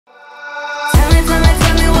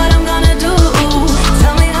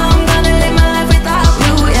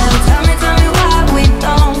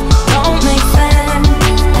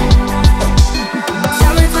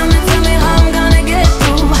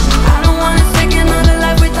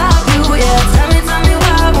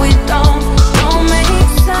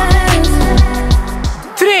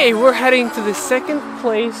heading to the second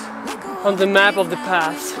place on the map of the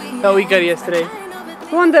pass that we got yesterday.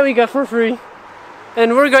 The one that we got for free.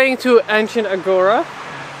 And we're going to ancient Agora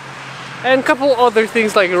and a couple other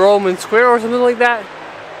things like Roman Square or something like that.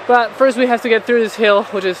 But first we have to get through this hill,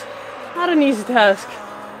 which is not an easy task,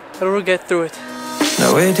 but we'll get through it.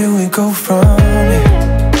 Now where do we go from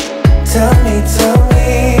here? Tell me,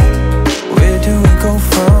 where do we go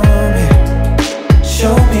from here?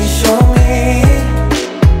 Show me,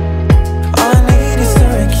 all I need is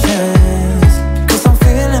directions, 'cause I'm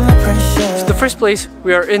feeling the pressure. So the first place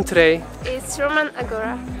we are in today is Roman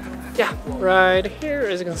Agora. Yeah, right here,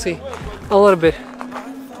 as you can see, a little bit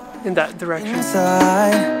in that direction.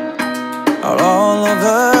 Inside, all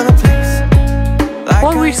over the place. Like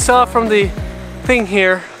what we saw from the thing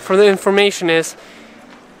here, from the information is,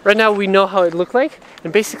 right now we know how it looked like,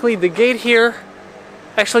 and basically the gate here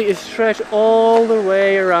actually is stretched all the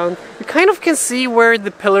way around. You kind of can see where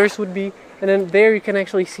the pillars would be, and then there you can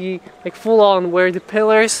actually see like full on where the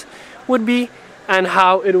pillars would be and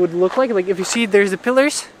how it would look like. Like if you see there's the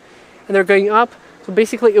pillars and they're going up, so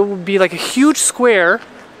basically it would be like a huge square,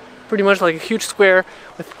 pretty much like a huge square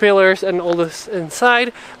with pillars and all this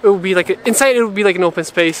inside. It would be like inside it would be like an open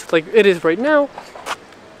space like it is right now,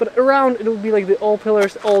 but around it would be like all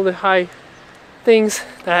pillars, all the high things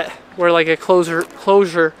that were like a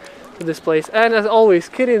closure to this place. And as always,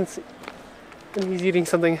 kittens, and he's eating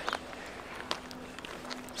something.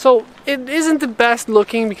 So it isn't the best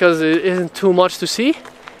looking because it isn't too much to see,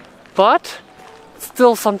 but it's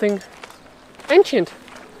still something ancient.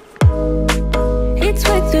 It's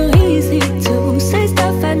way too easy to say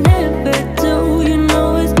stuff I never do. You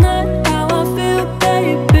know it's not how I feel,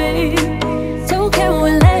 baby. So can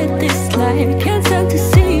we let this slide? Can't stand to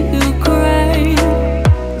see you cry.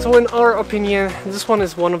 So in our opinion, this one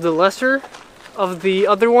is one of the lesser of the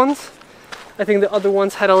other ones. I think the other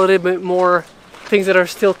ones had a little bit more things that are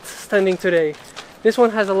still standing today. This one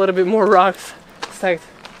has a little bit more rocks stacked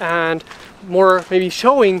and more maybe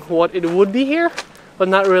showing what it would be here, but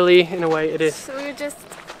not really in a way it is. So you just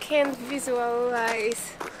can't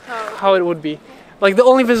visualize how it would be. Like the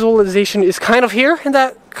only visualization is kind of here in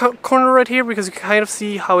that corner right here, because you can kind of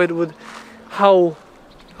see how it would, how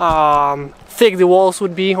thick the walls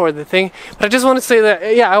would be or the thing. But I just want to say that,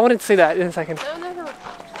 yeah, I wanted to say that in a second. No.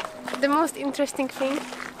 The most interesting thing.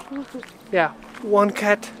 Yeah, one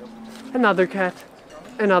cat, another cat,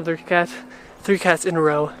 another cat, 3 cats in a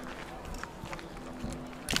row.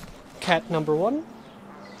 Cat number 1,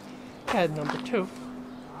 cat number 2,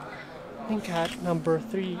 and cat number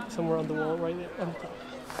 3 somewhere on the wall right there on the top.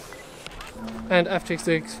 And after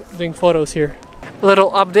doing photos here. A little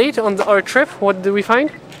update on our trip. What did we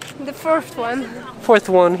find? The fourth one. Fourth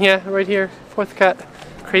one, yeah, right here. 4th cat.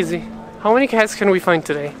 Crazy. How many cats can we find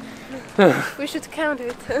today? We should count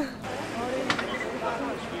it.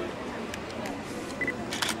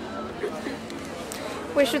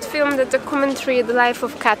 We should film the documentary The Life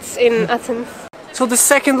of Cats in Athens. So the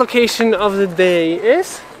second location of the day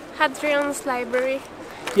is? Hadrian's library.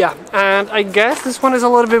 Yeah, and I guess this one is a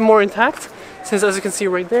little bit more intact, since as you can see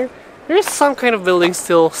right there, there is some kind of building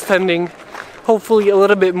still standing. Hopefully a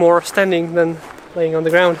little bit more standing than laying on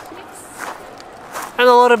the ground. And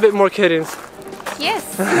a little bit more kittens. Yes!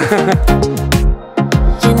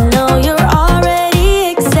 You know you're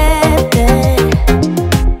already accepted.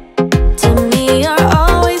 To me you're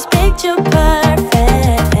always picture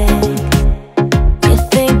perfect. You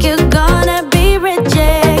think you're gonna be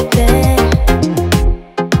rejected.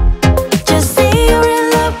 Just say you're in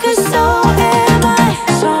love, 'cause so am I.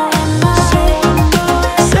 So am I.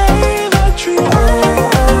 Say what you are.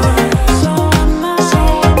 So am I.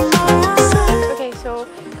 Okay, so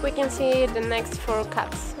we can see the next 4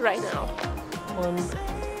 cats right now. 1,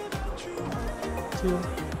 2,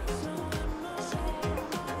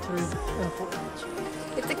 3, and 4.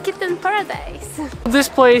 It's a kitten paradise. This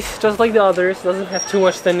place, just like the others, doesn't have too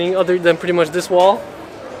much standing other than pretty much this wall.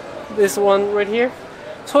 This one right here.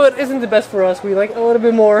 So it isn't the best for us. We like a little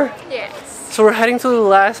bit more. Yes. So we're heading to the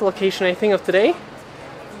last location, I think, of today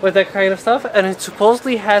with that kind of stuff, and it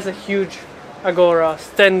supposedly has a huge agora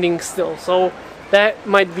standing still. So that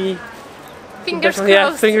might be Fingers crossed.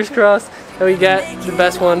 Yeah, fingers crossed that we get the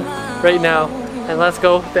best one right now. And let's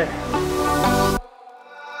go there. Tell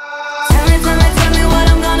me what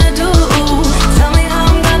I'm gonna do. Tell me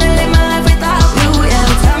how I'm gonna live my life without you. Yeah,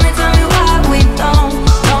 tell me why we don't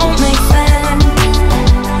make sense.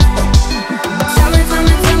 Tell me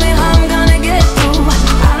how I'm gonna get through.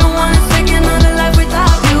 I don't wanna take another life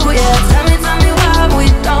without you. Yeah, tell me why we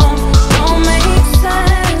don't make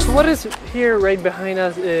sense. So what is here right behind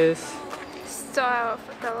us is Stoa of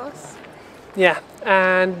Telos. Yeah,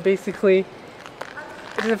 and basically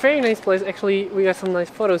it's a very nice place. Actually, we got some nice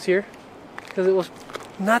photos here because it was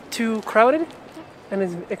not too crowded, and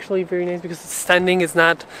it's actually very nice because it's standing. It's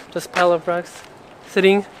not just pile of rocks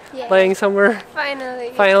sitting, laying somewhere.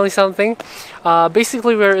 Finally something.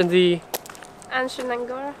 Basically, we're in the ancient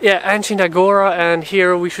Agora. Yeah, ancient Agora, and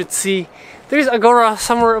here we should see there's Agora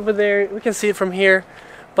somewhere over there. We can see it from here,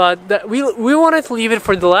 but we wanted to leave it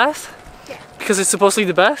for the last because it's supposedly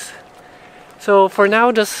the best. So for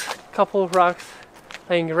now, just a couple of rocks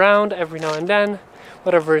laying around every now and then,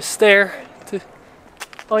 whatever is there.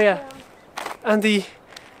 Oh yeah, and the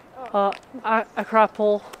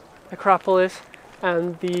Acropolis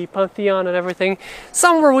and the Pantheon and everything.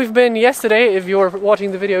 Somewhere we've been yesterday. If you're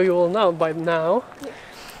watching the video, you will know by now.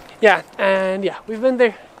 Yeah, and yeah, we've been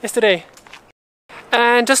there yesterday.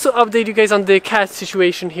 And just to update you guys on the cat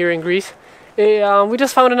situation here in Greece, we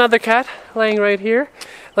just found another cat laying right here.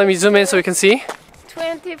 Let me zoom in so you can see.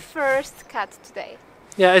 21st cat today.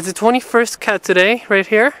 Yeah, it's the 21st cat today, right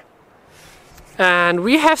here. And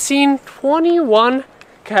we have seen 21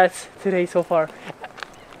 cats today so far.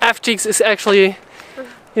 F-Cheeks is actually,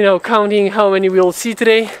 you know, counting how many we'll see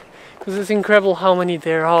today, because it's incredible how many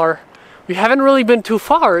there are. We haven't really been too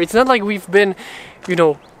far. It's not like we've been, you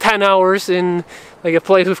know, 10 hours in like a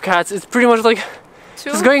place with cats. It's pretty much like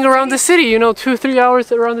just going around the city, you know, 2-3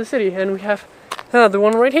 hours around the city. And we have another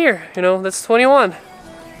one right here, you know, that's 21.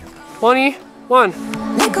 21.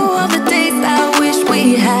 Let go of the days I wish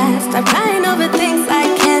we had. Stop crying over things I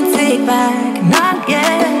can't take back. Not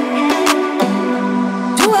yet.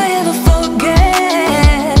 Do I ever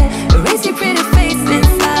forget? Erase your pretty face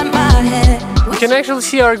inside my head. You can actually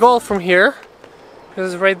see our goal from here. This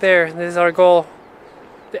is right there. This is our goal.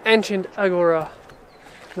 The ancient Agora.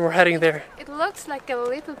 And we're heading there. It looks like a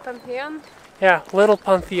little pantheon. Yeah, little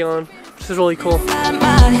Pantheon. This is really cool.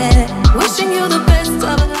 Wishing you the best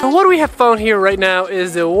of So what we have found here right now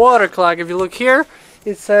is the water clock. If you look here,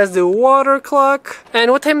 it says the water clock.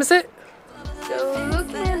 And what time is it? So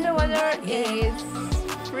looking in the water is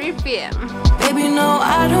 3 p.m. Baby, no,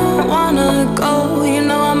 I don't wanna go. You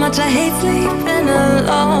know how much I hate sleeping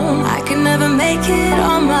alone. I can never make it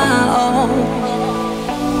on my own.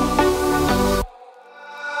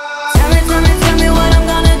 Tell me what I'm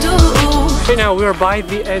gonna do. Right now we are by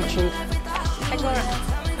the ancient Agora.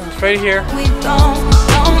 and it's right here. We don't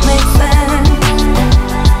make sense.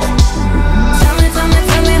 Tell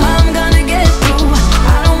me how I'm gonna get through.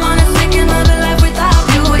 I don't wanna take another life without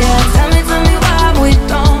you. Yeah, tell me why we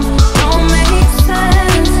don't make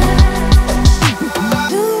sense.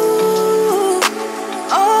 You,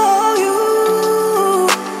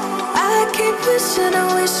 I keep wishing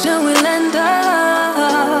we'll end up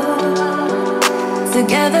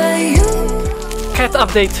together. You. Cat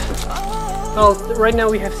update. Well, right now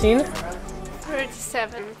we have seen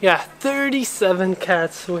 37. yeah, 37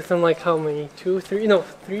 cats within like how many? 3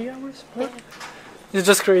 hours? What? It's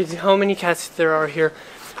just crazy how many cats there are here.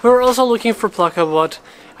 We're also looking for Plaka, but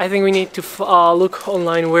I think we need to look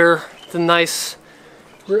online where the nice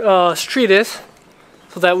street is,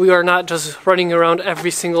 so that we are not just running around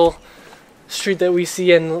every single street that we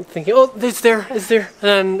see and thinking, oh, it's there,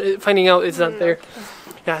 and finding out it's not there.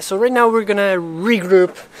 Yeah, so right now we're gonna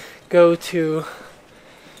regroup, go to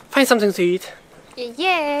find something to eat.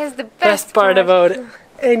 Yes, the Best part about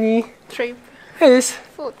any trip. is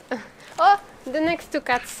Food. Oh, the next 2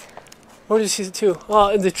 cats. where do you see the two? Oh,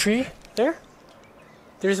 in the tree there.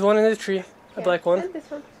 There's one in the tree, a black one, And this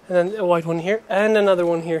one. and then a white one here, and another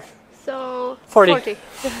one here. So 40.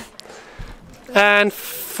 And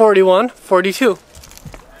 41, 42.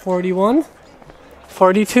 41,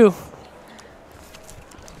 42.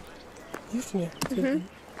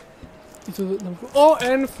 Oh,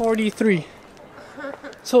 and 43.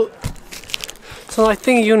 So I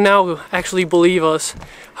think you now actually believe us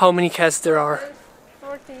how many cats there are.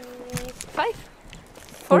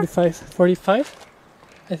 45? 45?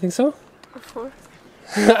 I think so. Or 4?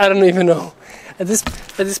 I don't even know. At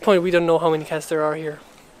this point, we don't know how many cats there are here.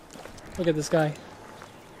 Look at this guy.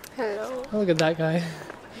 Hello. Oh, look at that guy.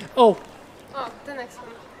 Oh, Oh, the next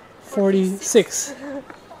one. 46.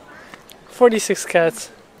 46 cats.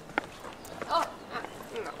 Oh,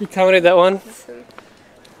 You counted that one? listen.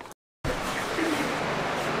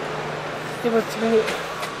 Yeah, but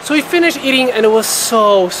so we finished eating and it was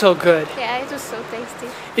so good. Yeah, it was so tasty.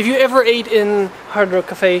 If you ever ate in Hard Rock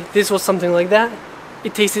Cafe, this was something like that.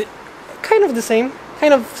 It tasted kind of the same,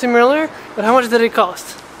 kind of similar, but how much did it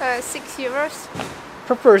cost? 6 euros.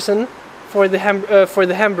 Per person for the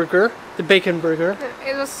hamburger, the bacon burger.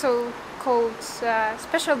 It was so called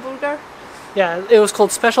special burger. Yeah, it was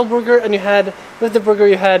called Special Burger, and you had, with the burger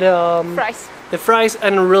you had Fries. the fries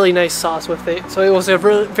and a really nice sauce with it. So it was a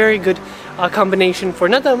very good combination for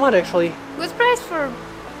not that much actually. Good price for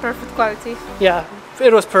perfect quality. Yeah,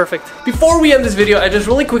 it was perfect. Before we end this video, I just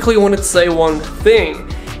really quickly wanted to say one thing.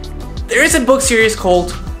 There is a book series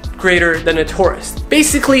called Greater Than a Tourist.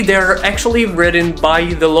 Basically, they're actually written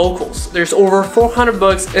by the locals. There's over 400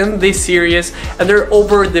 books in this series, and they're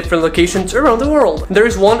over different locations around the world.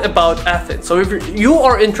 There's one about Athens. So if you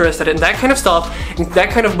are interested in that kind of stuff, in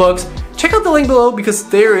that kind of books, check out the link below, because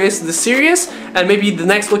there is the series, and maybe the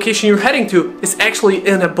next location you're heading to is actually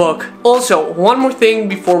in a book. Also, one more thing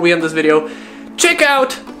before we end this video. Check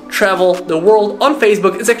out Travel the World on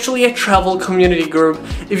Facebook. It's actually a travel community group.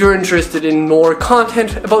 If you're interested in more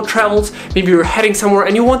content about travels, maybe you're heading somewhere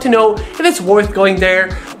and you want to know if it's worth going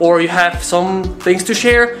there, or you have some things to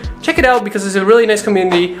share, check it out, because it's a really nice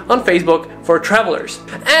community on Facebook for travelers.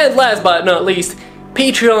 And last but not least,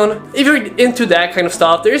 Patreon. If you're into that kind of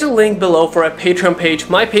stuff, there's a link below for a Patreon page,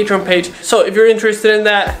 my Patreon page. So if you're interested in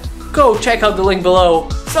that, go check out the link below.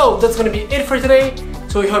 So that's gonna be it for today.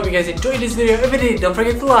 So we hope you guys enjoyed this video. If you did, don't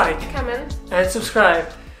forget to like, comment, and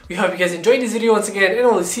subscribe. We hope you guys enjoyed this video once again, and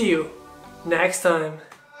we'll see you next time.